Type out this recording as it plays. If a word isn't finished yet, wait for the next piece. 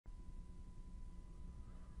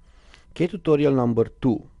K-tutorial number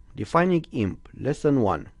 2, Defining IMP, Lesson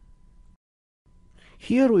 1.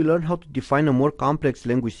 Here we learn how to define a more complex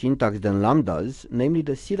language syntax than lambdas, namely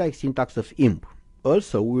the C-like syntax of IMP.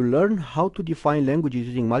 Also, we will learn how to define languages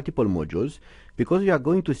using multiple modules, because we are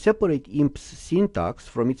going to separate IMP's syntax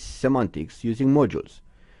from its semantics using modules.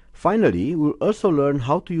 Finally, we will also learn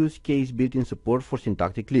how to use K's built-in support for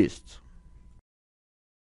syntactic lists.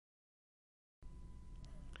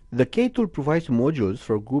 The K tool provides modules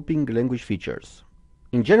for grouping language features.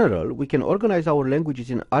 In general, we can organize our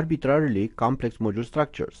languages in arbitrarily complex module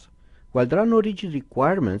structures. While there are no rigid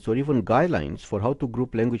requirements or even guidelines for how to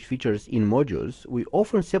group language features in modules, we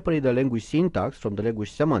often separate the language syntax from the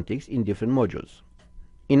language semantics in different modules.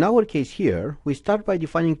 In our case here, we start by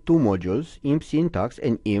defining two modules, IMP syntax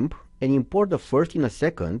and IMP, and import the first in a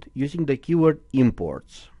second using the keyword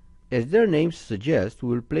imports. As their names suggest,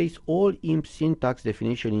 we will place all IMP syntax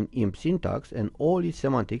definition in IMP syntax and all its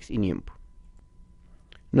semantics in IMP.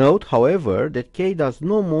 Note, however, that K does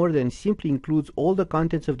no more than simply includes all the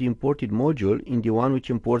contents of the imported module in the one which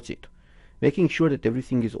imports it, making sure that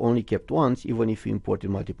everything is only kept once even if you import it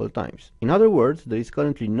multiple times. In other words, there is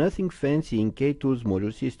currently nothing fancy in K-tool's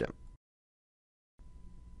module system.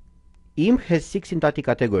 IMP has 6 syntactic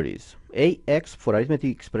categories: AEXP for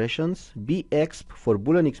arithmetic expressions, BEXP for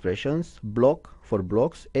Boolean expressions, block for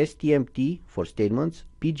blocks, STMT for statements,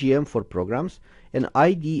 PGM for programs, and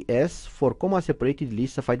IDS for comma-separated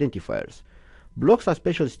lists of identifiers. Blocks are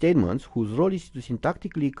special statements whose role is to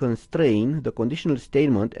syntactically constrain the conditional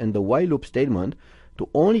statement and the while loop statement to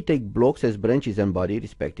only take blocks as branches and body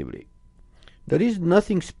respectively. There is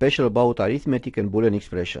nothing special about arithmetic and Boolean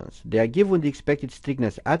expressions. They are given the expected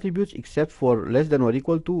strictness attributes except for less than or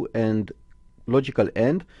equal to and logical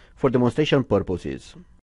AND for demonstration purposes.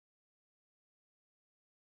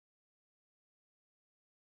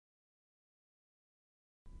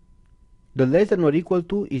 The less than or equal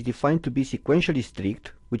to is defined to be sequentially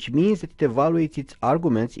strict, which means that it evaluates its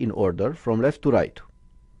arguments in order from left to right.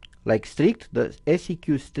 Like strict, the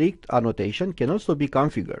SEQ strict annotation can also be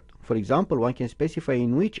configured. For example, one can specify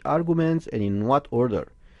in which arguments and in what order.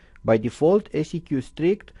 By default, SEQ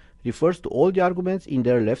strict refers to all the arguments in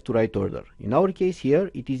their left to right order. In our case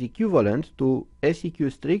here, it is equivalent to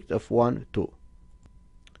SEQ strict of 1, 2.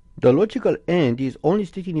 The logical AND is only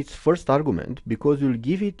strict in its first argument because we will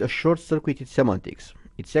give it a short-circuited semantics.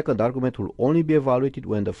 Its second argument will only be evaluated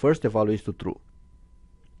when the first evaluates to true.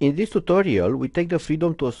 In this tutorial, we take the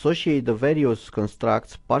freedom to associate the various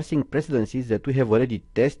constructs parsing precedences that we have already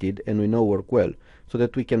tested and we know work well, so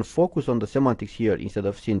that we can focus on the semantics here instead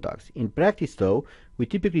of syntax. In practice though, we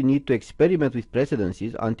typically need to experiment with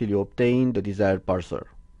precedences until you obtain the desired parser.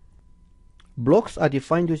 Blocks are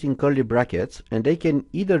defined using curly brackets, and they can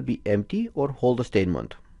either be empty or hold a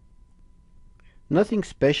statement. Nothing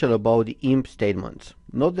special about the IMP statements.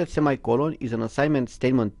 Note that semicolon is an assignment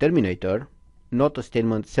statement terminator, not a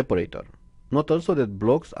statement separator. Note also that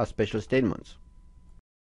blocks are special statements.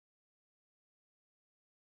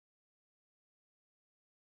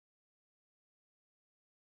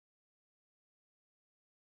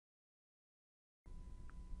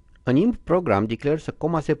 An IMP program declares a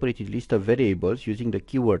comma-separated list of variables using the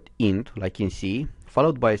keyword int, like in C,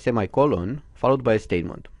 followed by a semicolon, followed by a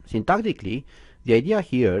statement. Syntactically, the idea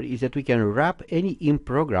here is that we can wrap any IMP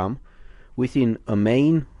program within a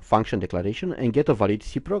main function declaration and get a valid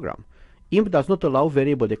C program. IMP does not allow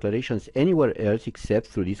variable declarations anywhere else except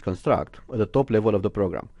through this construct at the top level of the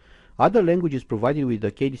program. Other languages provided with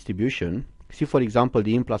the K distribution, see for example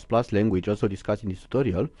the IMP++ language also discussed in this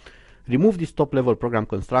tutorial, remove this top level program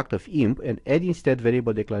construct of IMP and add instead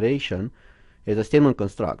variable declaration as a statement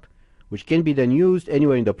construct, which can be then used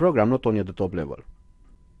anywhere in the program, not only at the top level.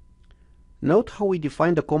 Note how we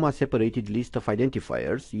define the comma-separated list of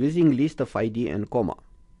identifiers using list of ID and comma.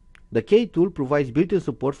 The K tool provides built-in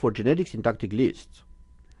support for generic syntactic lists.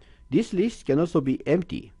 These lists can also be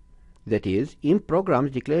empty, that is, IMP programs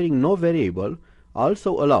declaring no variable are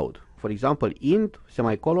also allowed. For example, int,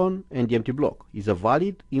 semicolon, and the empty block is a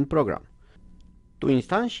valid IMP program. To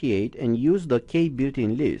instantiate and use the K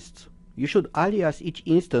built-in lists, you should alias each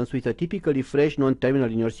instance with a typically fresh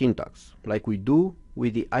non-terminal in your syntax, like we do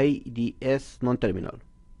with the IDS non-terminal.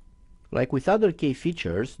 Like with other K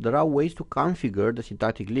features, there are ways to configure the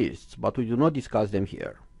syntactic lists, but we do not discuss them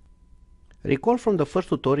here. Recall from the first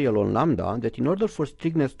tutorial on Lambda that in order for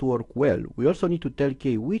strictness to work well, we also need to tell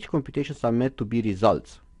K which computations are meant to be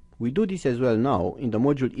results. We do this as well now in the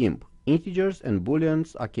module IMP. Integers and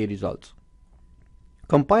booleans are K results.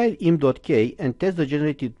 Compile imp.k and test the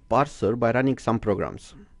generated parser by running some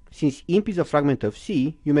programs. Since IMP is a fragment of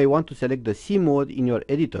C, you may want to select the C mode in your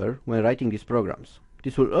editor when writing these programs.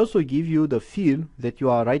 This will also give you the feel that you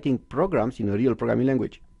are writing programs in a real programming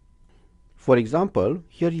language. For example,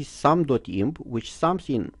 here is sum.imp, which sums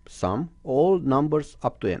in sum all numbers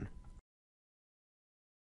up to n.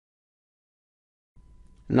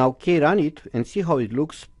 Now run it and see how it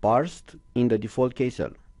looks parsed in the default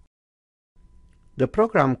K-cell. The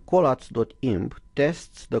program collatz.imp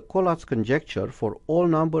tests the Collatz conjecture for all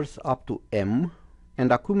numbers up to m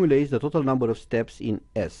and accumulates the total number of steps in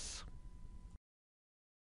S.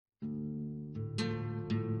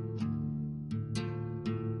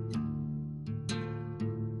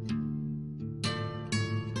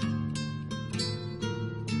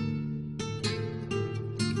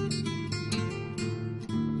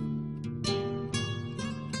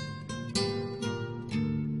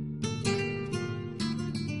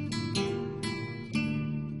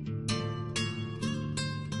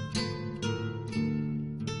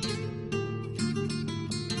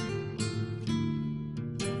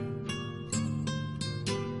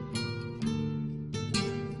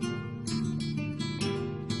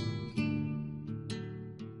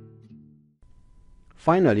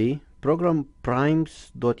 Finally, program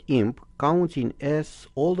primes.imp counts in S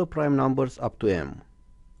all the prime numbers up to m.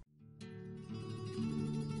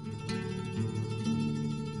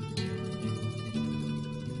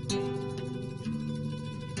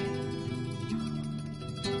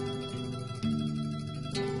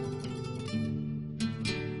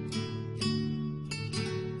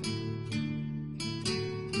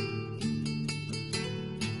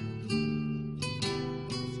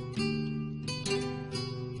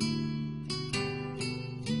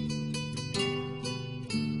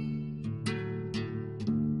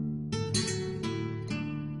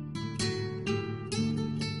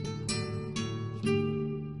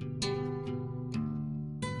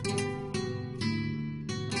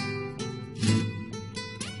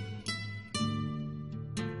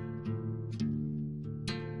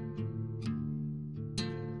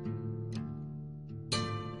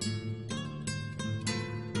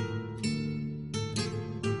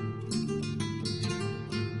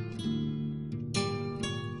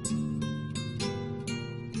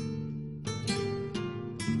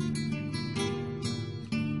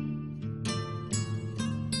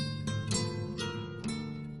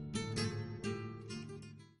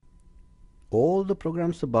 All the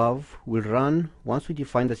programs above will run once we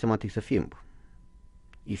define the semantics of imp.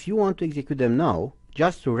 If you want to execute them now,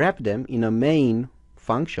 just wrap them in a main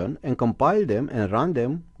function and compile them and run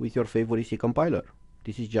them with your favorite C compiler.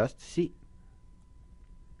 This is just C.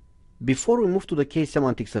 Before we move to the case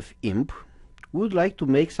semantics of imp, we would like to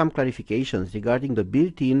make some clarifications regarding the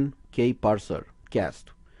built-in K parser,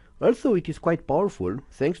 cast. Although it is quite powerful,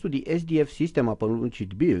 thanks to the SDF system upon which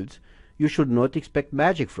it builds, you should not expect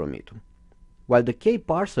magic from it. While the K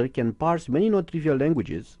parser can parse many non-trivial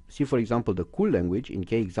languages, see for example the cool language in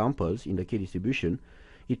K examples in the K distribution,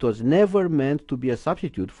 it was never meant to be a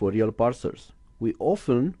substitute for real parsers. We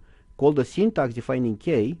often call the syntax defining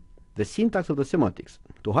K the syntax of the semantics,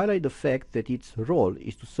 to highlight the fact that its role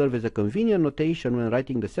is to serve as a convenient notation when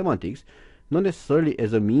writing the semantics, not necessarily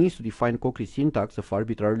as a means to define concrete syntax of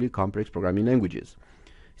arbitrarily complex programming languages.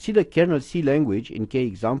 See the kernel C language in K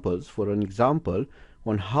examples for an example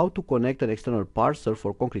on how to connect an external parser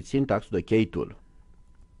for concrete syntax to the K tool.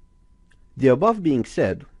 The above being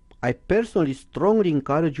said, I personally strongly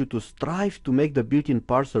encourage you to strive to make the built-in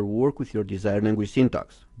parser work with your desired language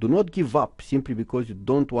syntax. Do not give up simply because you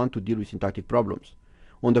don't want to deal with syntactic problems.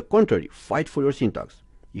 On the contrary, fight for your syntax.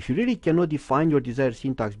 If you really cannot define your desired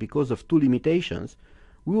syntax because of two limitations,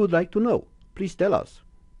 we would like to know. Please tell us.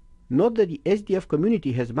 Note that the SDF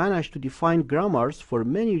community has managed to define grammars for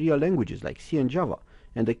many real languages like C and Java,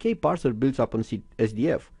 and the K parser builds upon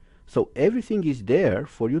SDF, so everything is there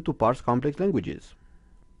for you to parse complex languages.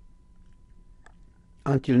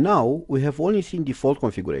 Until now, we have only seen default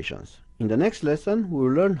configurations. In the next lesson, we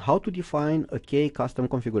will learn how to define a K custom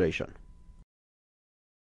configuration.